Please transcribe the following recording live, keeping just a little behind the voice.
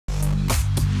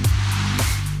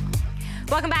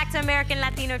Welcome back to American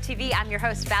Latino TV. I'm your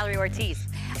host, Valerie Ortiz.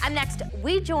 And next,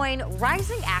 we join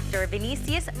rising actor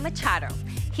Vinicius Machado.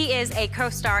 He is a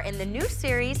co-star in the new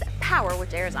series Power,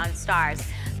 which airs on Starz.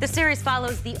 The series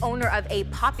follows the owner of a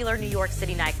popular New York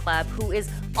City nightclub who is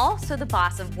also the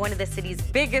boss of one of the city's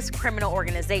biggest criminal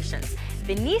organizations.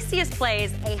 Vinicius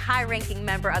plays a high-ranking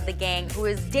member of the gang who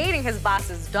is dating his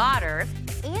boss's daughter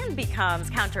and becomes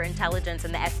counterintelligence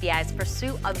in the FBI's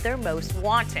pursuit of their most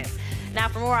wanted. Now,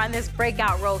 for more on this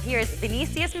breakout role, here's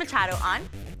Vinicius Machado on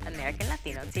American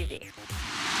Latino TV.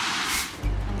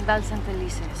 Animal San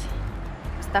Felices.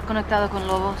 ¿Está conectado con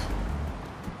lobos?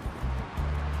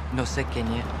 No sé quién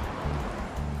es.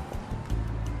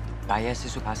 Váyase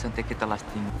su casa antes que te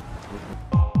lastime.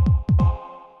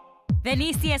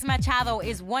 Vinicius Machado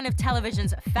is one of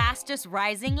television's fastest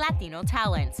rising Latino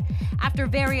talents. After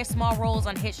various small roles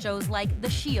on hit shows like The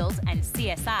Shield and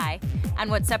CSI, and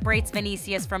what separates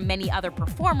Vinicius from many other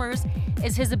performers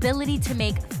is his ability to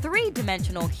make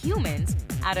three-dimensional humans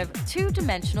out of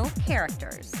two-dimensional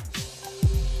characters.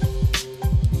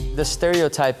 The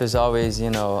stereotype is always,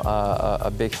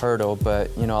 a big hurdle, but,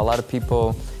 a lot of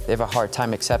people, they have a hard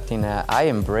time accepting that. I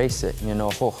embrace it,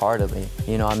 wholeheartedly.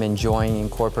 I'm enjoying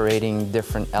incorporating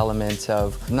different elements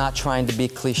of not trying to be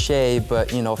cliche,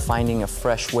 but, finding a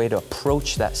fresh way to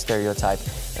approach that stereotype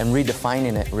and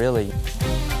redefining it, really.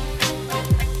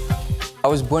 I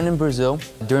was born in Brazil.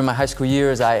 During my high school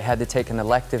years, I had to take an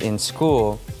elective in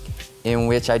school in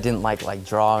which I didn't like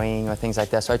drawing or things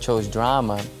like that, so I chose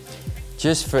drama,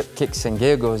 just for kicks and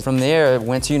giggles. From there, I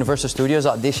went to Universal Studios,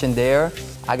 auditioned there.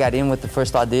 I got in with the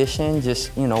first audition,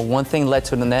 just, one thing led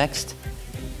to the next.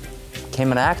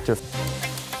 Became an actor.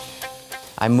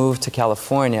 I moved to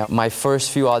California. My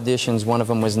first few auditions, one of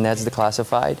them was Ned's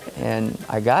Declassified, and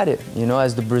I got it,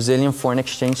 as the Brazilian foreign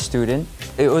exchange student.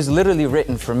 It was literally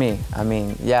written for me. I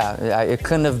mean, yeah, it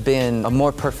couldn't have been a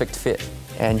more perfect fit.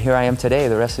 And here I am today,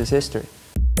 the rest is history.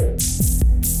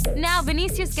 Now,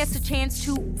 Vinicius gets a chance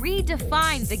to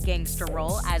redefine the gangster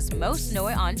role as most know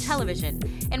it on television,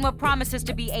 in what promises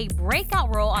to be a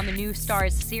breakout role on the new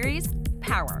Starz series,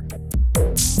 Power.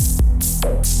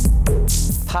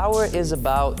 Power is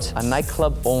about a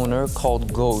nightclub owner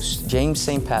called Ghost, James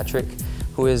St. Patrick,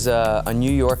 who is a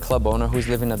New York club owner who's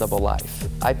living a double life.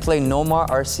 I play Nomar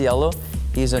Arcielo.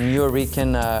 He's a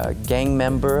Nuyorican gang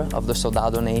member of the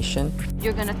Soldado Nation.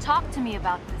 You're gonna talk to me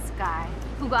about this guy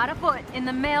who got a foot in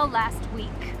the mail last week.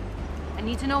 I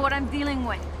need to know what I'm dealing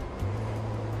with.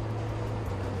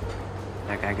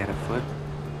 That guy got a foot?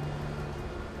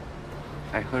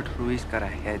 I heard Ruiz got a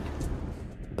head.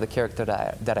 The character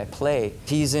that I play,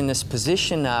 he's in this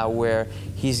position now where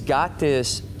he's got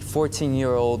this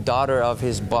 14-year-old daughter of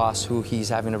his boss who he's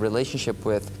having a relationship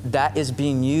with. That is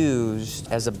being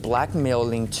used as a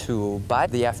blackmailing tool by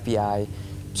the FBI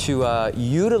to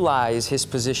utilize his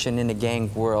position in the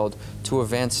gang world to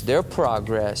advance their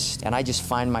progress. And I just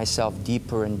find myself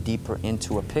deeper and deeper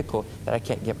into a pickle that I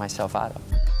can't get myself out of.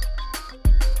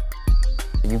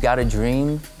 You got a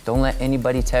dream, don't let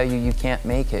anybody tell you you can't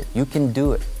make it. You can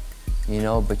do it,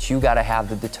 but you gotta have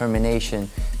the determination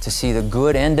to see the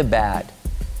good and the bad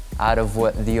out of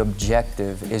what the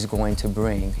objective is going to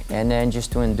bring. And then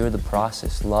just to endure the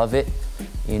process. Love it,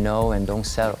 and don't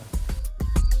settle.